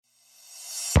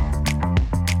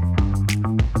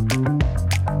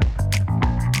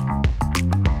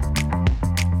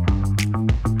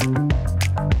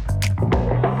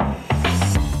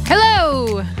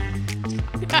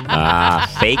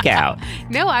fake out.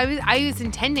 No, I was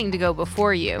intending to go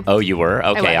before you. Oh, you were?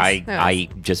 Okay, I I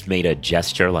just made a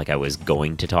gesture like I was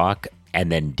going to talk and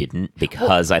then didn't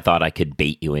because I thought I could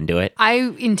bait you into it.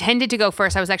 I intended to go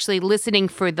first. I was actually listening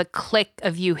for the click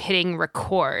of you hitting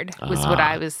record was what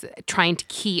I was trying to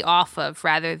key off of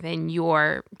rather than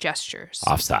your gestures.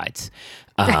 Offsides.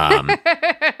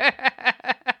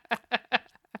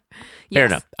 Yes. Fair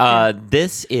enough.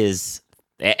 This is,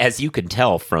 as you can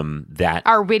tell from that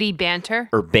Our witty banter.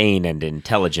 urbane and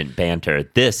intelligent banter,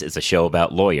 this is a show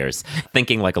about lawyers.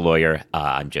 Thinking like a lawyer.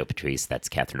 I'm Joe Patrice. That's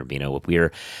Catherine Rubino.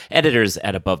 We're editors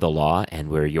at Above the Law, and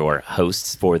we're your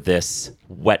hosts for this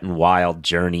wet and wild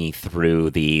journey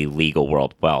through the legal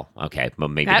world. Well, okay, but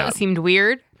maybe That not. seemed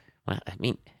weird. Well, I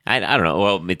mean, I don't know.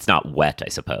 Well, it's not wet, I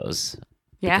suppose.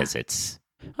 Yeah. Because it's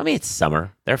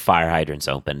summer. There are fire hydrants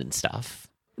open and stuff.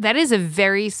 That is a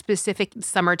very specific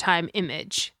summertime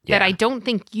image that Yeah. I don't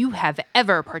think you have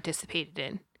ever participated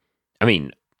in. I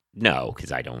mean, no,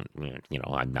 because I don't,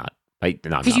 I'm not.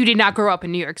 Because you did not grow up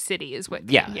in New York City, is what.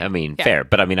 Yeah, I mean, Yeah. fair.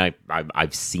 But I mean,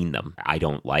 I've seen them. I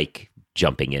don't like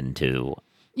jumping into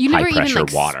You never high-pressure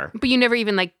even water. But you never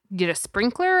even did a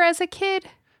sprinkler as a kid.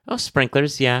 Oh,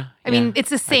 sprinklers, yeah. I mean,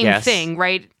 it's the same guess. thing,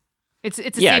 right? It's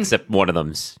the Yeah, same. except one of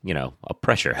them's, a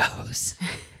pressure hose.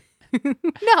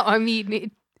 No, I mean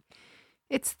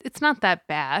it's not that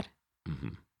bad.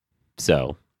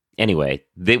 So, anyway,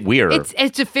 we're...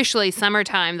 It's officially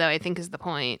summertime, though. I think is the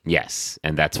point. Yes,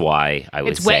 and that's why I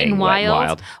was It's wet saying and wild,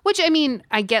 wild. which I mean,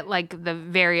 I get the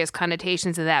various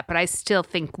connotations of that, but I still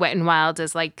think Wet and Wild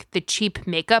is like the cheap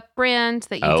makeup brand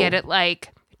that you get at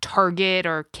Target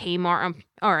or Kmart,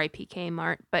 R.I.P.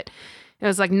 Kmart, but it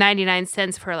was 99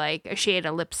 cents for a shade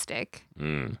of lipstick.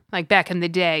 Like back in the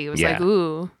day, it was Yeah.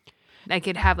 ooh, I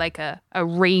could have a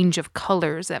range of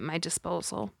colors at my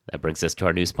disposal. That brings us to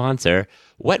our new sponsor,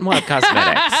 Wet n Wild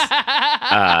Cosmetics.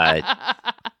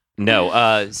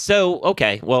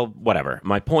 Okay, well, whatever.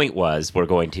 My point was we're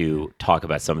going to talk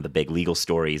about some of the big legal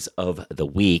stories of the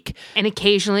week. And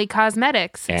occasionally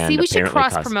cosmetics. And See, we should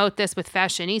apparently cross-promote this with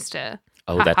Fashionista.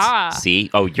 Oh, Ha-ha. see?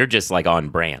 Oh, you're just on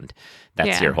brand. That's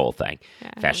Yeah. your whole thing.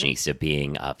 Fashionista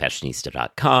being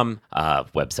fashionista.com, a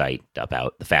website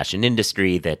about the fashion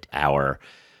industry that our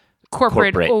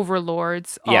Corporate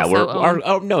overlords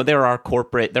own. they're our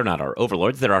corporate, they're not our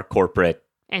overlords, they're our corporate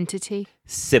entity.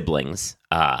 siblings.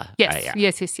 Yes.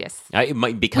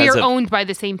 Because We are of, owned by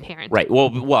the same parent. right. Well,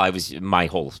 my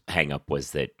whole hang up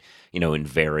was that, in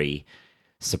very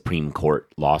Supreme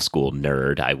Court law school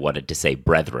nerd, I wanted to say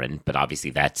brethren, but obviously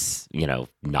that's,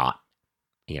 not,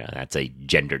 that's a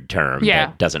gendered term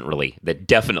Yeah. that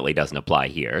definitely doesn't apply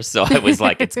here. So I was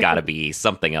like, it's got to be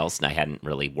something else. And I hadn't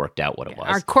really worked out what it was.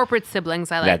 Our corporate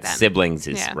siblings, I like that. Siblings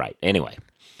is right. Anyway,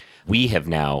 we have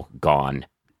now gone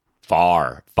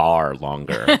far, far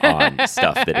longer on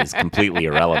stuff that is completely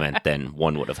irrelevant than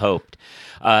one would have hoped.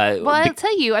 Well, I'll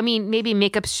tell you, I mean, maybe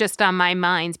makeup's just on my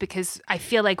mind because I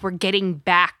feel like we're getting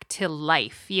back to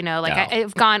life,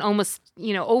 I've gone almost,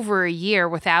 over a year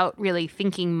without really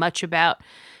thinking much about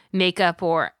makeup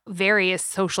or various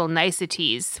social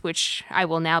niceties, which I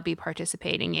will now be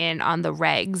participating in on the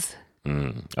regs.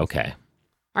 Okay.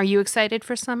 Are you excited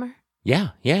for summer?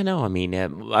 Yeah, no, I mean,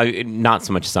 not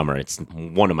so much summer. It's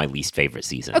one of my least favorite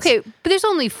seasons. Okay, but there's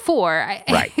only 4. Right.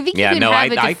 I think you can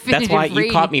have a definitive that's why you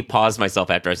rating. caught me pause myself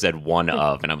after I said one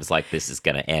of, and I was like, this is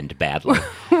going to end badly.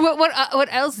 What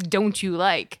else don't you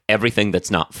like? Everything that's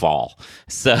not fall.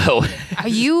 So. Are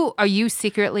you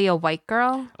secretly a white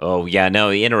girl? Oh, yeah,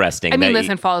 no, interesting. I mean,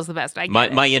 listen, fall is the best. I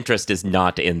get it. My interest is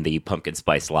not in the pumpkin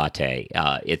spice latte.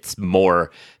 It's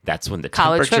more, that's when the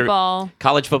College temperature. football.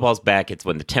 College football's back. It's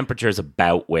when the temperature is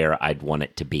about where I'd want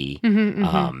it to be.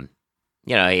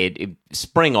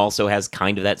 Spring also has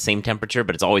kind of that same temperature,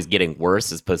 but it's always getting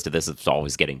worse as opposed to this. It's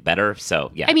always getting better.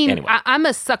 So, yeah. I mean, anyway. I'm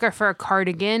a sucker for a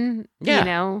cardigan.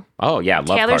 Yeah. Oh, yeah, I love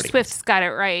Taylor cardigans. Swift's got it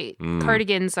right.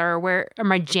 Cardigans are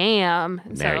my jam.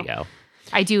 There you go.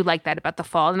 I do like that about the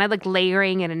fall, and I like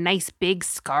layering in a nice big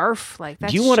scarf. Do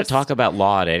you want to talk about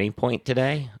law at any point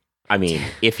today? I mean,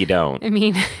 if you don't, I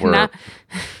mean, we're not.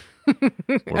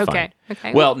 we're fine.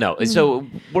 Okay. Well, no. So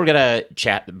we're gonna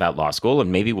chat about law school,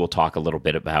 and maybe we'll talk a little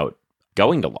bit about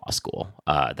going to law school.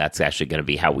 That's actually going to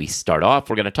be how we start off.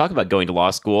 We're going to talk about going to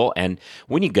law school, and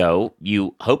when you go,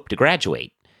 you hope to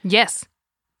graduate. Yes.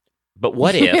 But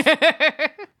what if?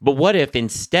 But what if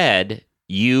instead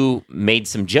you made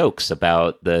some jokes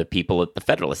about the people at the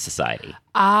Federalist Society?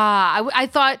 I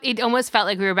thought it almost felt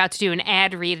like we were about to do an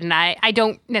ad read, and I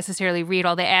don't necessarily read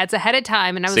all the ads ahead of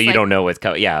time, and I was so you don't know what's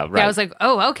coming. Yeah, right. Yeah, I was like,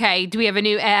 oh, okay. Do we have a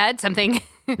new ad? Something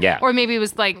Yeah. Or maybe it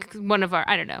was like one of our,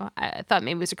 I don't know. I thought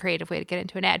maybe it was a creative way to get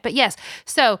into an ad. But yes,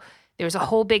 so there was a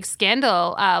whole big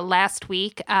scandal last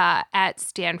week at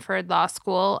Stanford Law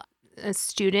School. A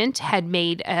student had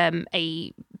made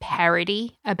a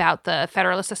parody about the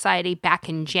Federalist Society back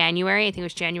in January. I think it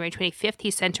was January 25th. He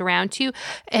sent around to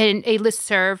a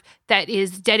listserv that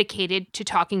is dedicated to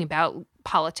talking about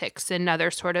politics and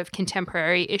other sort of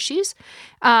contemporary issues.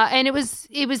 And it was,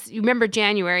 you remember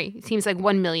January, it seems like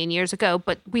 1 million years ago,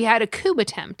 but we had a coup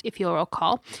attempt, if you'll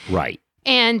recall. Right.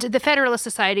 And the Federalist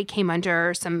Society came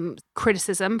under some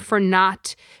criticism for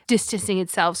not distancing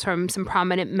itself from some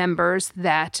prominent members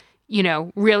that,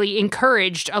 really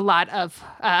encouraged a lot of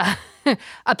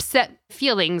upset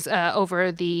feelings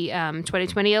over the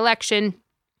 2020 election.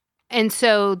 And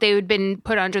so they had been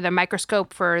put under the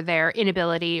microscope for their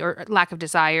inability or lack of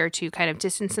desire to kind of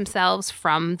distance themselves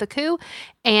from the coup.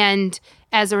 And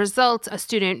as a result, a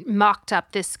student mocked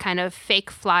up this kind of fake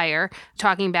flyer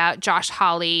talking about Josh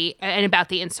Hawley and about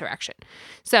the insurrection.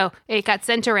 So it got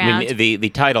sent around. I mean, the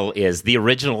title is The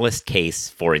Originalist Case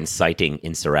for Inciting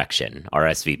Insurrection,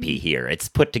 RSVP here. It's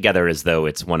put together as though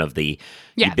it's one of the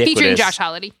featuring Josh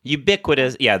Hawley.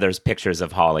 Ubiquitous. Yeah, there's pictures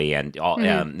of Hawley, and all,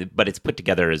 but it's put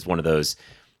together as one of those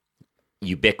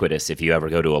ubiquitous, if you ever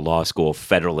go to a law school,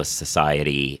 Federalist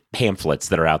Society pamphlets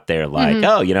that are out there like,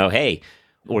 hey,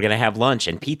 we're going to have lunch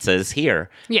and pizzas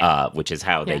here, which is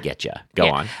how they get you. Go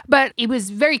on. But it was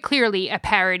very clearly a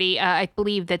parody. I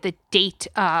believe that the date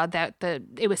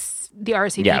it was the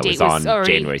RSVP date was on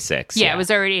already, January 6th. Yeah, it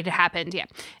was already, it happened. Yeah.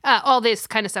 All this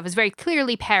kind of stuff is very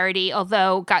clearly parody,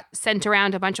 although got sent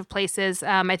around a bunch of places.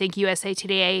 I think USA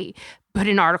Today put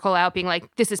an article out being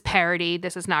like, this is parody,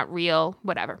 this is not real,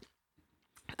 whatever.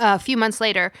 A few months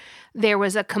later, there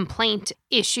was a complaint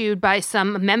issued by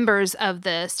some members of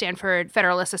the Stanford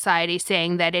Federalist Society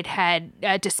saying that it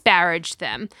had disparaged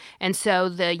them. And so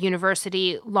the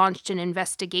university launched an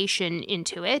investigation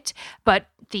into it. But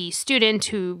the student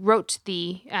who wrote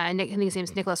I think his name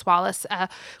is Nicholas Wallace,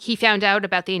 he found out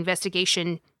about the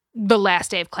investigation the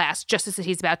last day of class, just as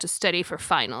he's about to study for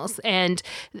finals. And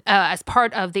as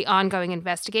part of the ongoing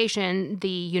investigation, the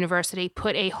university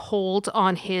put a hold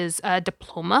on his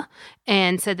diploma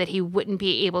and said that he wouldn't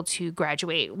be able to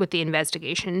graduate with the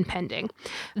investigation pending.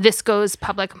 This goes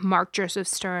public. Mark Joseph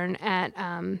Stern at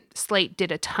Slate did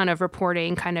a ton of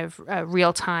reporting, kind of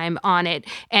real time on it.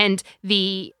 And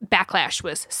the backlash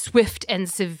was swift and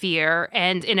severe.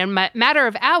 And in a matter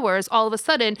of hours, all of a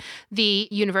sudden, the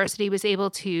university was able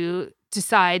to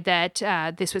decide that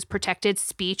this was protected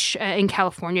speech. In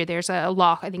California, there's a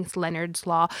law, I think it's Leonard's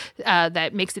Law,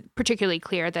 that makes it particularly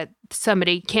clear that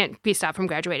somebody can't be stopped from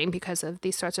graduating because of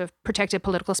these sorts of protected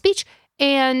political speech.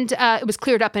 And it was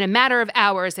cleared up in a matter of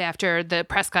hours after the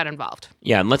press got involved.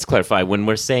 Yeah, and let's clarify, when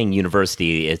we're saying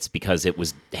university, it's because it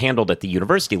was handled at the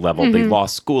university level. The law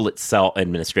school itself,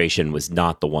 administration, was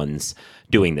not the ones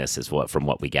doing this, from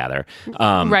what we gather.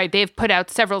 Right. They've put out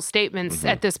several statements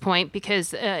at this point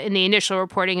because in the initial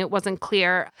reporting, it wasn't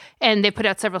clear. And they put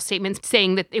out several statements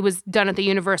saying that it was done at the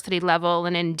university level.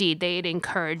 And indeed, they had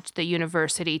encouraged the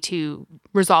university to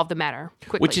resolve the matter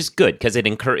quickly. Which is good because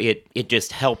it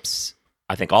just helps,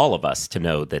 I think, all of us to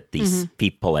know that these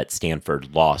people at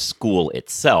Stanford Law School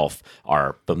itself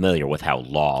are familiar with how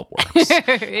law works.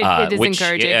 It is which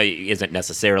encouraging. Isn't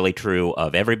necessarily true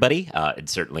of everybody. It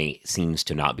certainly seems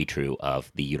to not be true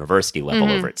of the university level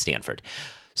over at Stanford.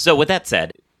 So with that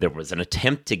said, there was an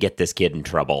attempt to get this kid in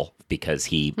trouble because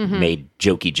he made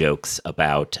jokey jokes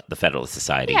about the Federalist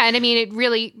Society. Yeah, and I mean,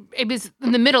 it was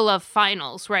in the middle of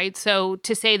finals, right? So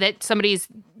to say that somebody's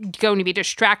going to be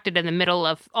distracted in the middle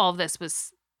of all of this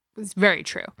was very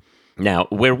true. Now,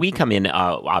 where we come in,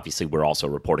 obviously, we're also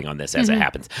reporting on this as it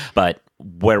happens, but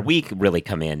where we really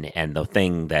come in, and the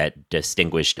thing that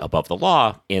distinguished Above the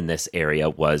Law in this area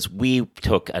was we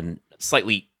took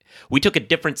a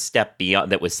different step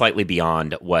beyond that was slightly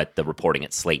beyond what the reporting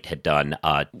at Slate had done.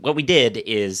 What we did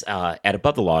is, at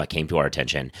Above the Law, it came to our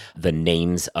attention the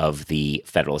names of the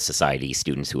Federalist Society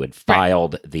students who had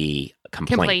filed the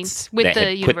complaints with that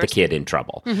the had put the kid in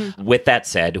trouble. With that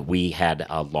said, we had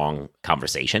a long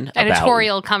conversation,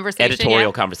 editorial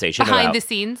conversation behind about the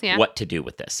scenes, what to do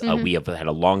with this. We have had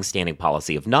a long-standing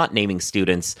policy of not naming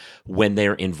students when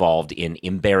they're involved in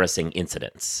embarrassing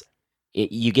incidents.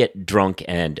 You get drunk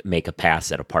and make a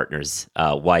pass at a partner's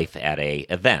wife at a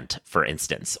event, for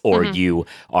instance, or you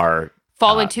are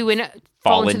fall into an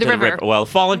Fall into the river. Well,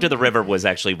 fall into the river was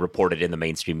actually reported in the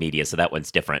mainstream media, so that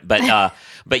one's different. But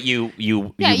you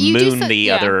moon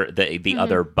the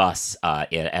other bus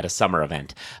at a summer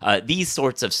event. These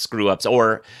sorts of screw ups,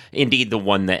 or indeed the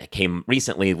one that came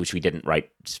recently, which we didn't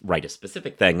write a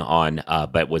specific thing on,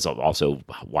 but was also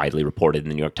widely reported in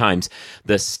the New York Times.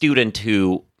 The student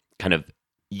who kind of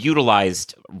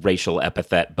utilized racial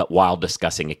epithet, but while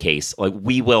discussing a case, like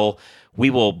we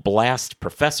will blast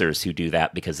professors who do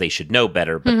that because they should know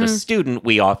better. But the student,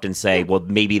 we often say, well,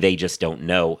 maybe they just don't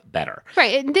know better.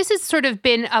 Right. And this has sort of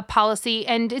been a policy,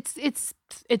 and it's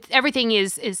everything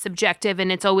is subjective,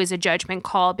 and it's always a judgment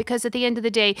call, because at the end of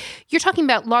the day, you're talking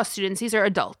about law students. These are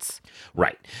adults.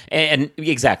 Right. And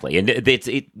exactly. And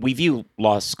we view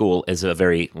law school as a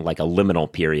very like a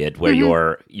liminal period where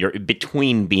you're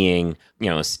between being,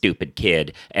 a stupid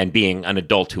kid and being an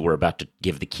adult who we're about to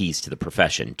give the keys to the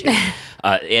profession to.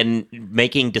 And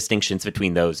making distinctions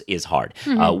between those is hard.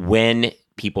 When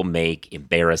people make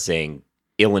embarrassing,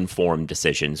 ill-informed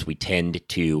decisions,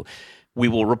 we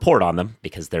will report on them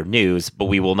because they're news, but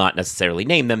we will not necessarily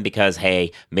name them because,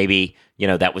 hey, maybe,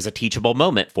 that was a teachable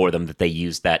moment for them that they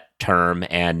used that term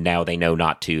and now they know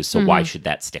not to. So why should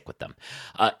that stick with them?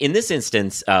 In this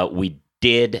instance, we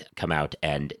did come out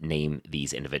and name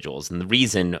these individuals. And the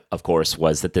reason, of course,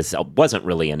 was that this wasn't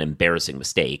really an embarrassing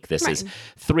mistake. This is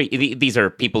these are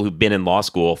people who've been in law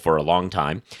school for a long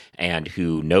time and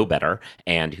who know better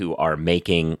and who are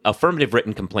making affirmative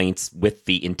written complaints with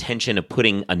the intention of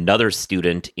putting another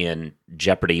student in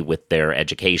jeopardy with their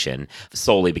education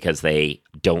solely because they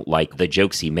don't like the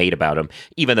jokes he made about him,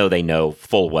 even though they know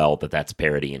full well that that's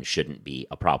parody and shouldn't be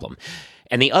a problem.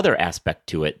 And the other aspect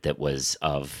to it that was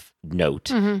of note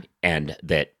and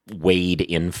that weighed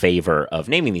in favor of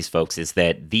naming these folks is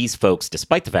that these folks,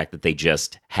 despite the fact that they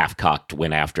just half-cocked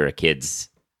went after a kid's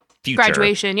future,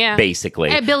 graduation, basically,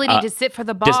 ability to sit for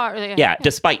the bar,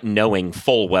 despite knowing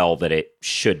full well that it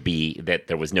should be that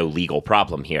there was no legal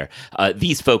problem here,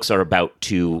 these folks are about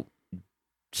to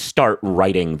start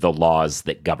writing the laws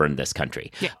that govern this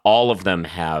country. All of them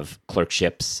have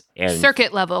clerkships and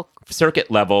circuit level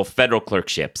federal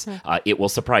clerkships. It will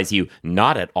surprise you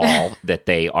not at all that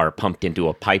they are pumped into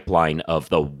a pipeline of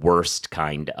the worst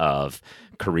kind of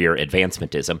career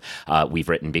advancementism. We've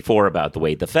written before about the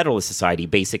way the Federalist Society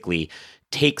basically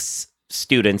takes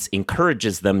students,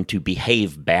 encourages them to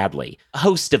behave badly.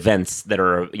 Host events that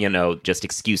are, just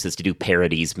excuses to do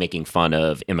parodies, making fun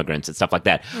of immigrants and stuff like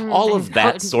that. All of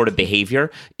that sort of behavior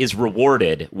is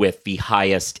rewarded with the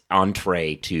highest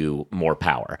entree to more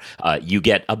power. You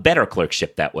get a better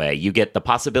clerkship that way. You get the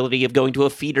possibility of going to a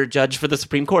feeder judge for the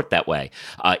Supreme Court that way.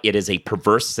 It is a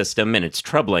perverse system and it's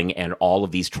troubling, and all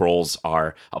of these trolls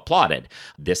are applauded.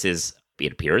 This is,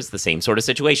 it appears, the same sort of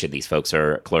situation. These folks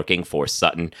are clerking for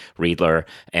Sutton, Riedler,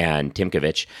 and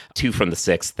Timkovich, 2 from the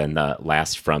 6th and the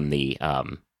last from the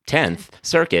 10th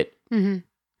Circuit. And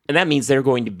that means they're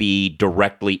going to be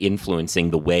directly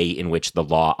influencing the way in which the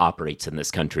law operates in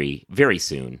this country very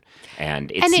soon.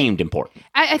 And it seemed important.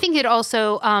 I think it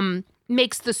also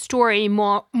makes the story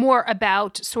more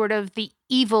about sort of the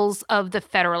evils of the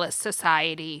Federalist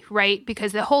Society, right?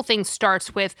 Because the whole thing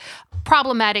starts with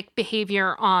problematic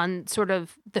behavior on sort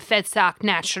of the FedSoc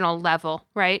national level,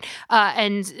 right?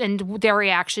 And their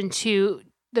reaction to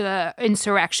the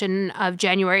insurrection of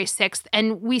January 6th.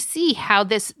 And we see how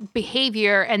this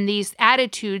behavior and these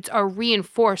attitudes are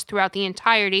reinforced throughout the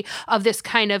entirety of this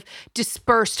kind of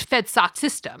dispersed FedSoc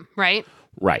system, right?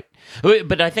 Right.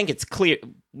 But I think it's clear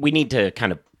we need to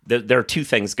kind of, there are two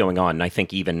things going on. And I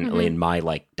think even in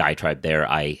my diatribe there,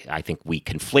 I think we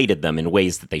conflated them in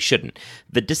ways that they shouldn't.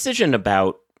 The decision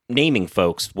about naming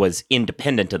folks was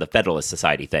independent of the Federalist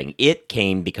Society thing. It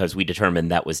came because we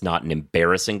determined that was not an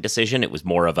embarrassing decision. It was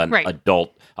more of an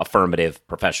adult, affirmative,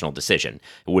 professional decision.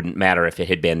 It wouldn't matter if it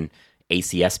had been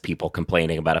ACS people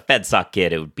complaining about a FedSoc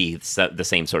kid. It would be the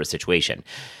same sort of situation.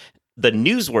 The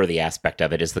newsworthy aspect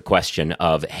of it is the question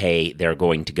of, hey, they're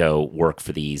going to go work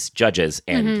for these judges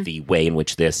and the way in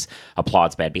which this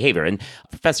applauds bad behavior. And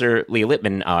Professor Leah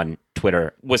Lippman on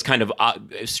Twitter was kind of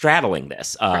straddling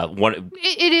this.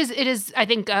 It is. I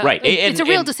think it's a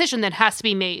real decision that has to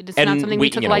be made. It's not something we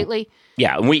took lightly.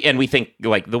 Yeah, and we think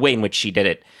the way in which she did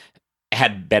it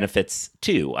had benefits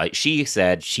too. She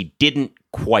said she didn't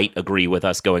quite agree with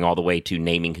us going all the way to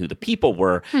naming who the people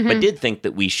were, but did think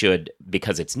that we should,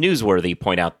 because it's newsworthy,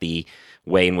 point out the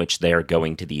way in which they're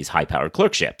going to these high-powered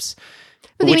clerkships.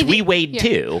 which we weighed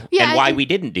too. And why we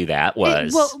didn't do that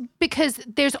was... because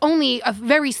there's only a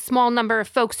very small number of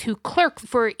folks who clerk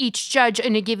for each judge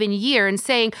in a given year, and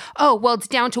saying, oh, well, it's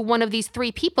down to one of these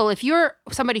three people. If you're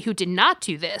somebody who did not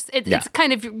do this, it's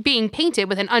kind of being painted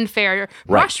with an unfair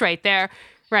brush right there.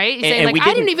 Right? Saying,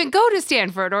 I didn't even go to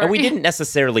Stanford. And we didn't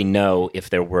necessarily know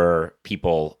if there were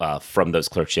people from those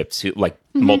clerkships who,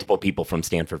 multiple people from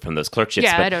Stanford from those clerkships.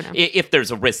 Yeah, but I don't know. If there's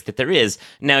a risk that there is,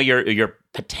 now you're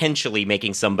potentially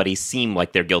making somebody seem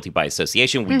like they're guilty by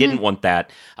association. We didn't want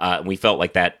that. We felt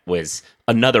like that was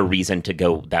another reason to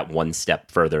go that one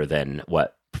step further than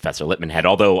what Professor Lippman had.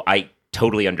 Although I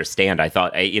totally understand. I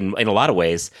thought, in a lot of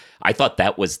ways, I thought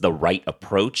that was the right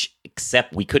approach,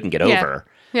 except we couldn't get over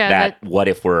that what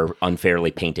if we're unfairly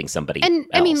painting somebody else?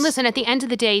 I mean, listen, at the end of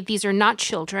the day, these are not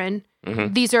children.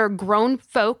 These are grown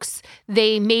folks.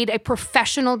 They made a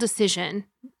professional decision.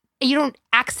 You don't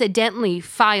accidentally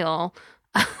file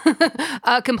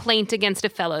a complaint against a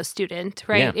fellow student,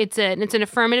 right? Yeah. It's an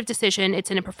affirmative decision. It's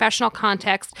in a professional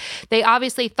context. They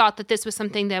obviously thought that this was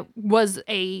something that was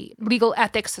a legal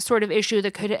ethics sort of issue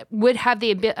that would have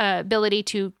the ability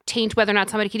to taint whether or not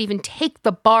somebody could even take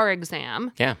the bar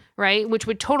exam. Yeah. Right, which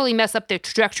would totally mess up the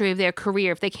trajectory of their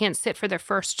career if they can't sit for their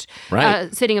first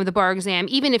sitting of the bar exam.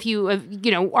 Even if you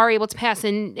are able to pass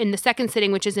in the second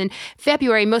sitting, which is in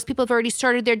February, most people have already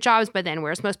started their jobs by then,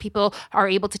 whereas most people are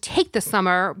able to take the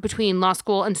summer between law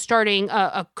school and starting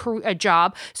a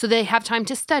job, so they have time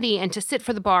to study and to sit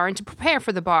for the bar and to prepare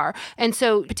for the bar. And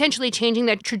so potentially changing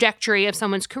the trajectory of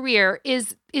someone's career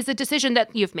is a decision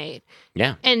that you've made.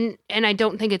 Yeah. And I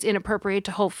don't think it's inappropriate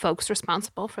to hold folks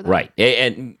responsible for that. Right.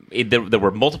 And there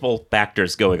were multiple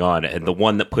factors going on, and the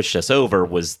one that pushed us over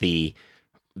was the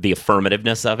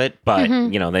affirmativeness of it. But,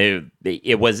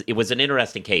 it was an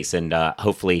interesting case, and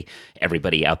hopefully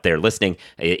everybody out there listening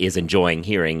is enjoying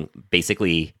hearing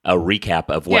basically a recap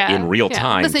of what in real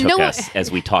time took us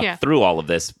as we talked through all of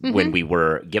this when we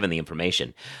were given the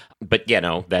information. But,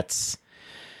 that's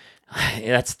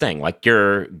the thing. Like,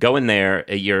 you're going there,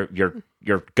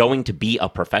 you're going to be a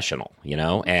professional,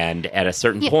 and at a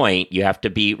certain point, you have to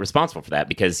be responsible for that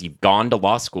because you've gone to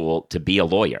law school to be a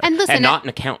lawyer and not an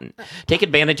accountant. Take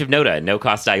advantage of Nota, a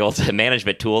no-cost IOLTA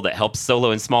management tool that helps solo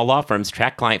and small law firms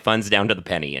track client funds down to the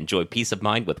penny. Enjoy peace of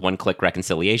mind with one-click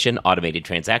reconciliation, automated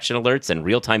transaction alerts, and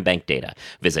real-time bank data.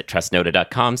 Visit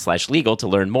trustnota.com/legal to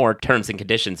learn more. Terms and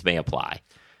conditions may apply.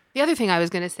 The other thing I was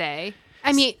going to say,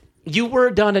 you were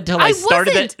done until I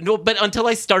started it. No, but until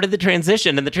I started the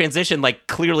transition, and the transition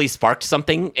clearly sparked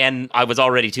something, and I was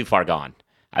already too far gone.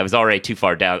 I was already too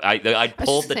far down. I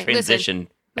pulled the transition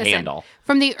handle.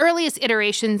 From the earliest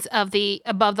iterations of the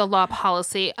above the law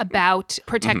policy about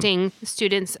protecting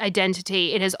students'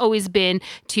 identity, it has always been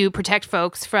to protect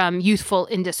folks from youthful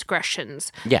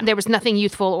indiscretions. Yeah. There was nothing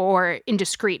youthful or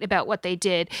indiscreet about what they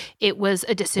did. It was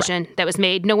a decision that was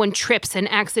made. No one trips and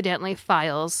accidentally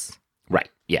files. Right.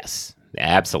 Yes,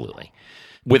 absolutely.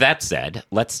 With that said,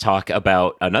 let's talk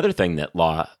about another thing that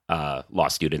law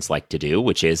students like to do,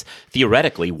 which is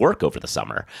theoretically work over the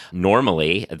summer.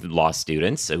 Normally, law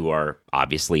students who are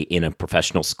obviously in a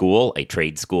professional school, a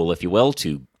trade school, if you will,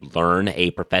 to learn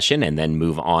a profession and then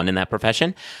move on in that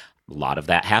profession, a lot of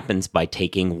that happens by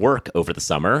taking work over the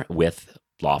summer with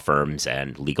law firms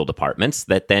and legal departments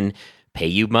that then pay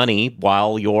you money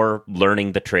while you're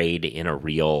learning the trade in a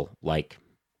real,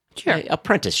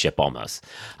 apprenticeship almost.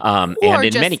 And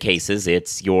in many cases,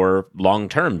 it's your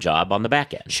long-term job on the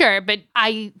back end. Sure, but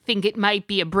I think it might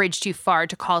be a bridge too far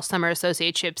to call summer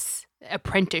associateships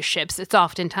apprenticeships. It's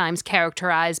oftentimes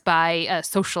characterized by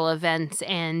social events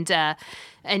and an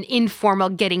informal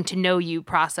getting-to-know-you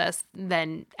process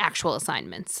than actual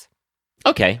assignments.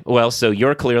 Okay, well, so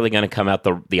you're clearly going to come out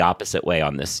the opposite way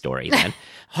on this story then.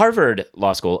 Harvard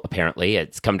Law School, apparently,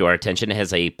 it's come to our attention,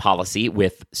 has a policy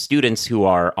with students who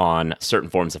are on certain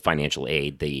forms of financial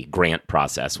aid, the grant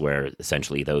process, where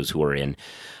essentially those who are in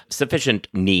sufficient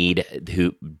need,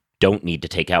 who don't need to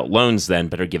take out loans then,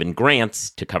 but are given grants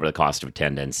to cover the cost of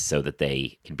attendance so that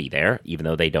they can be there, even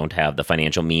though they don't have the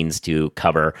financial means to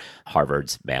cover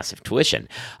Harvard's massive tuition.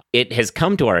 It has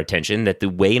come to our attention that the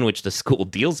way in which the school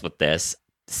deals with this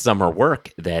summer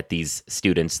work that these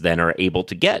students then are able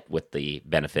to get with the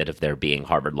benefit of their being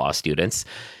Harvard Law students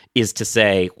is to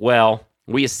say, well,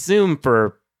 we assume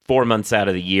for 4 months out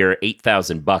of the year,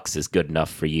 $8,000 is good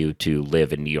enough for you to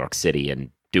live in New York City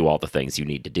and do all the things you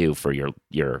need to do for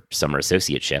your summer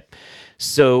associateship.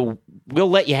 So we'll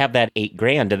let you have that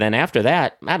 $8,000. And then after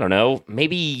that, I don't know,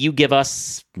 maybe you give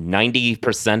us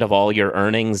 90% of all your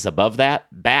earnings above that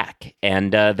back.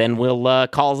 And then we'll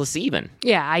call us even.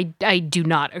 Yeah, I do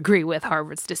not agree with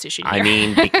Harvard's decision here. I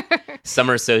mean,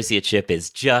 Summer associateship is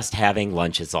just having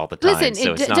lunches all the time. Listen,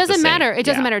 so it doesn't matter. It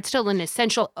doesn't matter. It's still an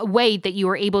essential way that you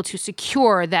are able to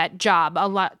secure that job. A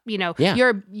lot,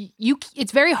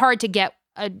 it's very hard to get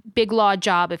a big law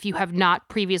job if you have not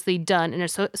previously done a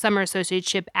summer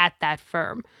associateship at that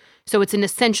firm. So it's an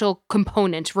essential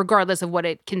component, regardless of what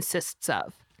it consists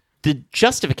of. The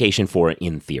justification for it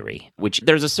in theory, which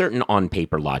there's a certain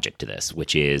on-paper logic to this,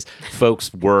 which is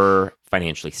folks were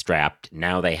financially strapped.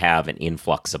 Now they have an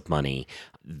influx of money.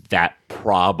 That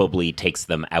probably takes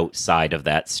them outside of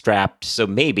that strapped. So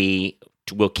maybe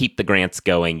we'll keep the grants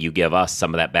going. You give us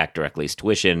some of that back directly as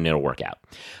tuition, and it'll work out.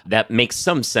 That makes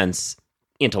some sense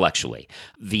intellectually.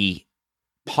 The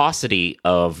paucity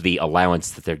of the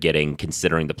allowance that they're getting,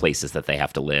 considering the places that they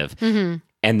have to live, and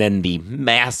then the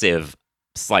massive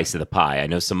slice of the pie. I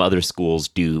know some other schools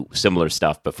do similar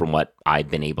stuff, but from what I've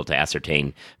been able to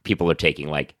ascertain, people are taking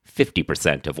like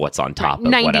 50% of what's on top of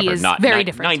 90 whatever. Is very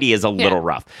different. 90 is a little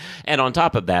rough. And on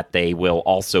top of that, they will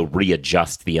also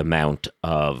readjust the amount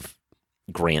of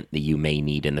grant that you may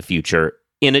need in the future,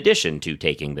 in addition to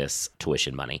taking this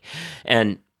tuition money.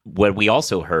 And what we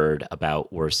also heard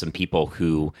about were some people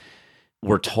who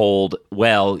were told,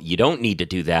 well, you don't need to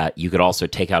do that. You could also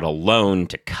take out a loan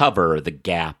to cover the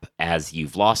gap as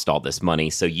you've lost all this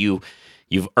money. So you've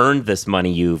earned this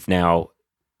money. You've now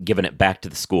given it back to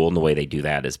the school. And the way they do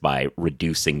that is by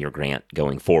reducing your grant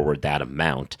going forward that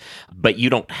amount. But you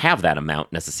don't have that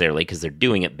amount necessarily because they're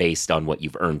doing it based on what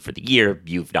you've earned for the year.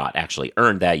 You've not actually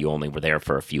earned that. You only were there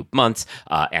for a few months.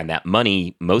 And that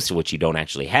money, most of which you don't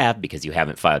actually have because you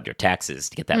haven't filed your taxes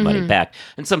to get that money back.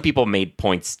 And some people made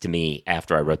points to me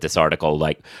after I wrote this article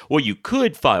like, well, you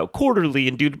could file quarterly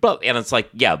and do both. And it's like,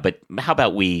 yeah, but how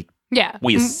about we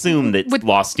assume that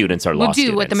law students are law students.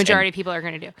 We'll do what the majority of people are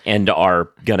going to do. And are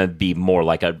going to be more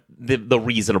like the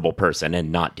reasonable person and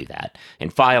not do that.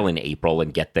 And file in April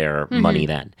and get their money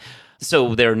then.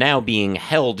 So they're now being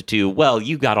held to, well,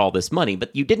 you got all this money,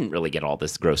 but you didn't really get all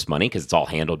this gross money because it's all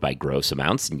handled by gross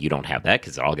amounts. And you don't have that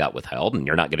because it all got withheld. And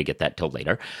you're not going to get that till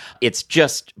later. It's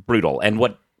just brutal. And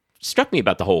what struck me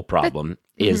about the whole problem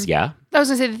is, I was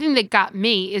going to say, the thing that got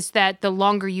me is that the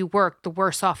longer you work, the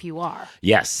worse off you are.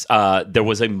 Yes. There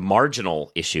was a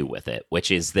marginal issue with it,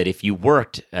 which is that if you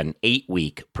worked an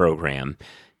 8-week program,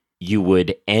 you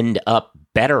would end up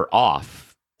better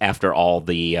off after all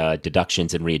the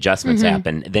deductions and readjustments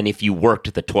happen than if you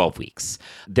worked the 12 weeks.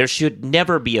 There should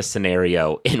never be a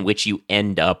scenario in which you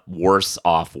end up worse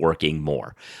off working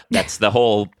more. That's the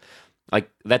whole...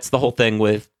 that's the whole thing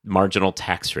with marginal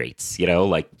tax rates,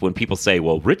 like when people say,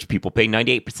 well, rich people pay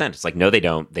 98%. It's like, no, they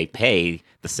don't. They pay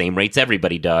the same rates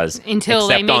everybody does, until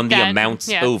except they make on the amounts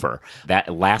over. That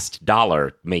last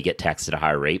dollar may get taxed at a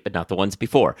higher rate, but not the ones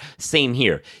before. Same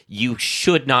here. You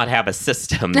should not have a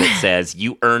system that says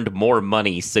you earned more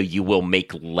money, so you will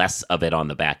make less of it on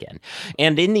the back end.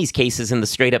 And in these cases, in the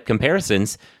straight up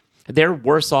comparisons, they're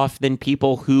worse off than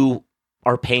people who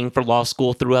are paying for law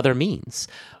school through other means.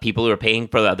 People who are paying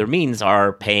for other means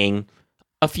are paying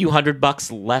a few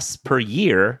 $100 less per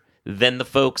year than the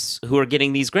folks who are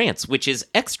getting these grants, which is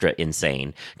extra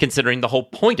insane, considering the whole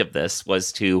point of this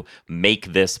was to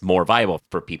make this more viable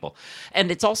for people. And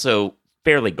it's also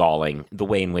fairly galling the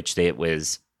way in which it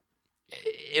was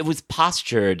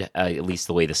postured, at least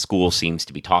the way the school seems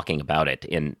to be talking about it,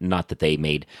 and not that they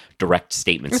made direct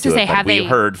statements to it, but we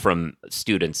heard from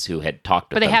students who had talked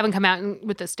to them. But they haven't come out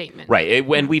with a statement. Right,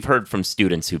 and we've heard from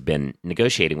students who've been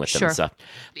negotiating with them and stuff.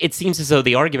 It seems as though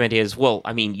the argument is, well,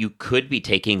 I mean, you could be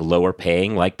taking lower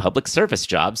paying, like public service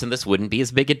jobs, and this wouldn't be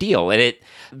as big a deal. And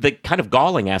the kind of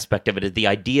galling aspect of it is the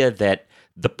idea that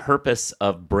the purpose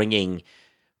of bringing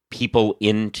people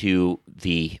into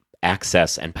the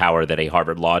access and power that a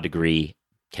Harvard law degree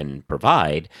can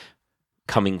provide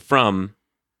coming from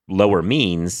lower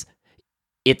means,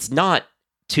 it's not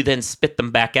to then spit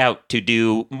them back out to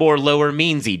do more lower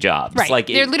meansy jobs. Right. Like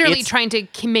they're literally trying to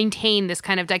maintain this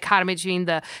kind of dichotomy between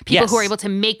the people who are able to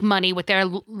make money with their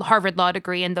Harvard law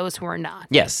degree and those who are not.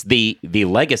 Yes. The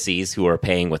legacies who are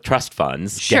paying with trust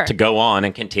funds get to go on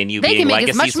and continue being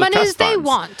legacies with trust funds. They can make as much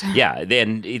money as they want. Yeah.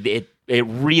 Then it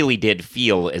really did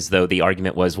feel as though the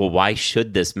argument was, well, why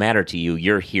should this matter to you?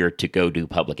 You're here to go do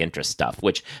public interest stuff,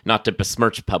 which, not to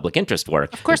besmirch public interest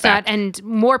work. Of course not. And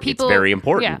more people... It's very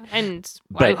important. Yeah, and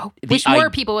I wish more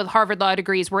people with Harvard law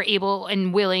degrees were able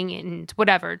and willing and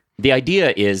whatever. The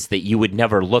idea is that you would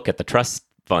never look at the trust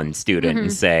fund student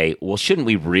and say, well, shouldn't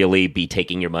we really be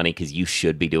taking your money because you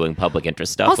should be doing public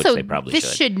interest stuff, also, which they probably should.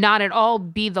 This should not at all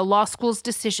be the law school's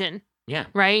decision. Yeah.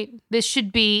 Right? This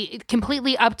should be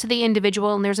completely up to the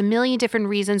individual, and there's a million different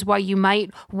reasons why you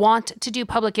might want to do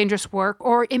public interest work,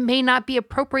 or it may not be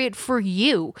appropriate for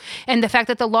you. And the fact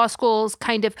that the law school's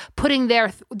kind of putting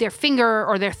their finger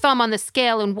or their thumb on the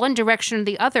scale in one direction or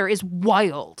the other is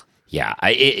wild. Yeah,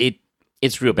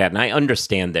 it's real bad, and I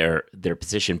understand their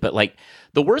position, but like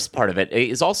the worst part of it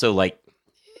is also like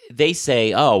they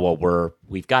say, oh, well,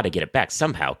 we've got to get it back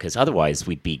somehow, because otherwise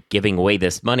we'd be giving away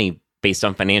this money based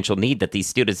on financial need that these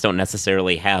students don't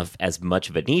necessarily have as much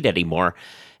of a need anymore.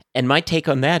 And my take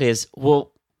on that is,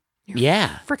 well,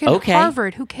 yeah, freaking okay.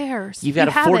 Harvard, who cares? You've got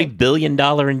a $40 billion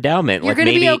endowment. You're going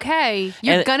to be okay.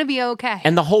 You're going to be okay.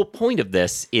 And the whole point of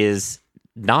this is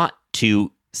not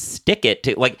to stick it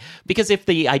to, like, because if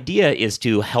the idea is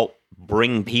to help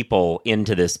bring people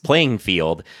into this playing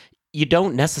field, you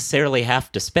don't necessarily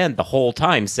have to spend the whole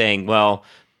time saying, well,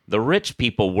 the rich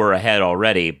people were ahead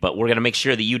already, but we're going to make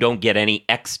sure that you don't get any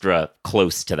extra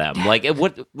close to them. Like,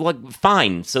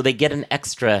 fine. So they get an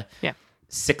extra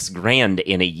 $6,000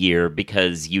 in a year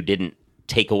because you didn't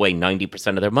take away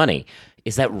 90% of their money.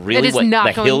 Is that really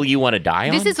hill you want to die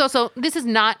on? This is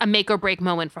not a make or break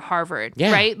moment for Harvard,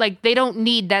 right? Like, they don't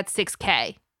need that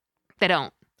 $6,000. They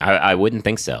don't. I wouldn't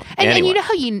think so. And, anyway.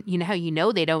 and you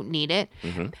know they don't need it,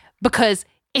 because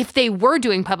if they were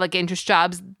doing public interest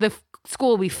jobs, the school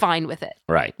will be fine with it.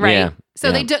 Right. Yeah.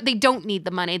 So they don't need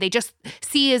the money. They just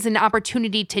see it as an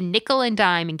opportunity to nickel and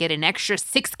dime and get an extra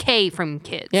 $6,000 from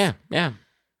kids. Yeah. Yeah.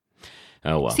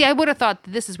 Oh, well. See, I would have thought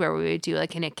that this is where we would do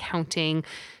like an accounting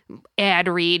ad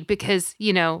read, because,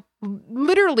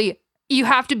 literally you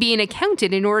have to be an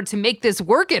accountant in order to make this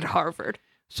work at Harvard.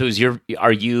 So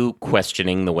are you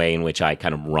questioning the way in which I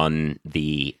kind of run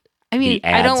the ads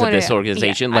I don't of this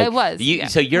organization? Yeah, I was.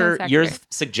 So you're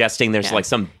suggesting there's like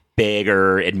some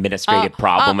bigger administrative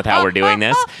problem with how we're doing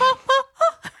this?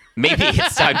 Maybe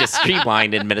it's time to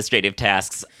streamline administrative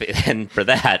tasks, and for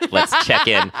that, let's check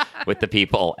in with the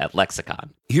people at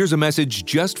Lexicon. Here's a message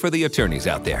just for the attorneys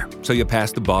out there. So you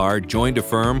passed the bar, joined a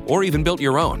firm, or even built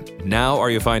your own. Now are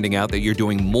you finding out that you're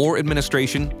doing more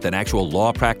administration than actual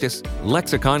law practice?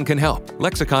 Lexicon can help.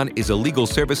 Lexicon is a legal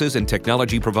services and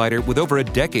technology provider with over a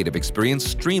decade of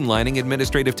experience streamlining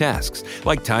administrative tasks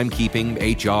like timekeeping,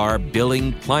 HR,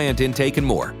 billing, client intake, and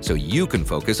more, so you can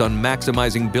focus on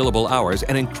maximizing billable hours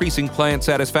and increasing client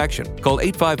satisfaction. Call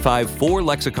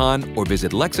 855-4LEXICON or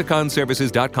visit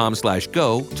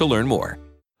lexiconservices.com/go to learn more.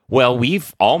 Well,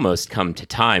 we've almost come to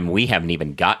time. We haven't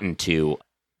even gotten to...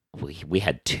 We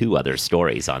had two other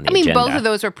stories on the agenda. Both of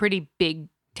those are pretty big,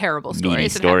 terrible stories. Meaty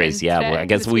stories, yeah. Well, I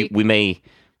guess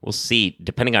we'll see.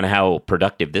 Depending on how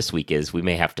productive this week is, we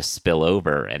may have to spill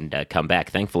over and come back.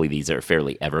 Thankfully, these are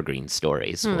fairly evergreen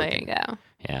stories. There you go.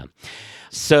 Yeah.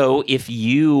 So if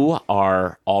you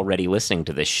are already listening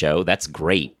to this show, that's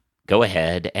great. Go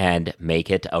ahead and make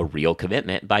it a real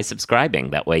commitment by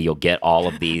subscribing. That way you'll get all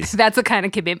of these. That's the kind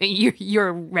of commitment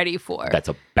you're ready for. That's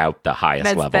about the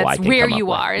highest level I can That's where come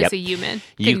you up are with. as a human.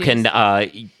 You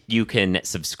can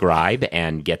subscribe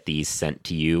and get these sent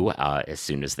to you as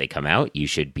soon as they come out. You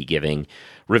should be giving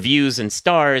reviews and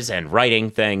stars and writing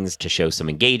things to show some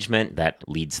engagement that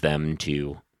leads them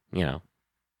to,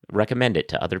 recommend it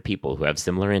to other people who have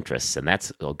similar interests, and that's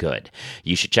good.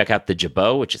 You should check out the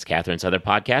Jabot, which is Catherine's other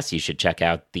podcast. You should check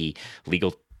out the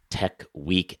Legal Tech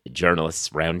Week Journalists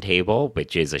Roundtable,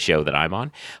 which is a show that I'm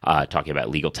on, talking about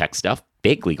legal tech stuff.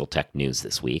 Big legal tech news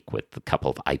this week with a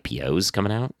couple of IPOs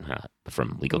coming out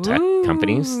from legal tech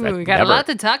companies. We got a lot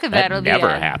to talk about. That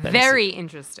never happens. Very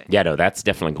interesting. Yeah, no, that's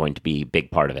definitely going to be a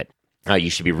big part of it.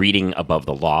 You should be reading Above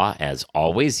the Law, as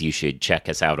always. You should check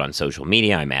us out on social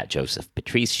media. I'm at Joseph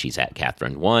Patrice. She's at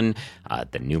Catherine1,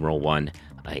 the numeral 1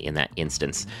 in that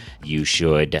instance. You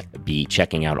should be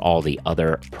checking out all the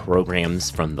other programs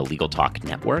from the Legal Talk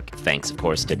Network. Thanks, of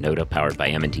course, to Nota, powered by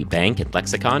M&T Bank and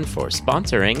Lexicon for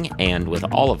sponsoring. And with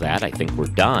all of that, I think we're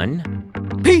done.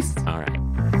 Peace. All right.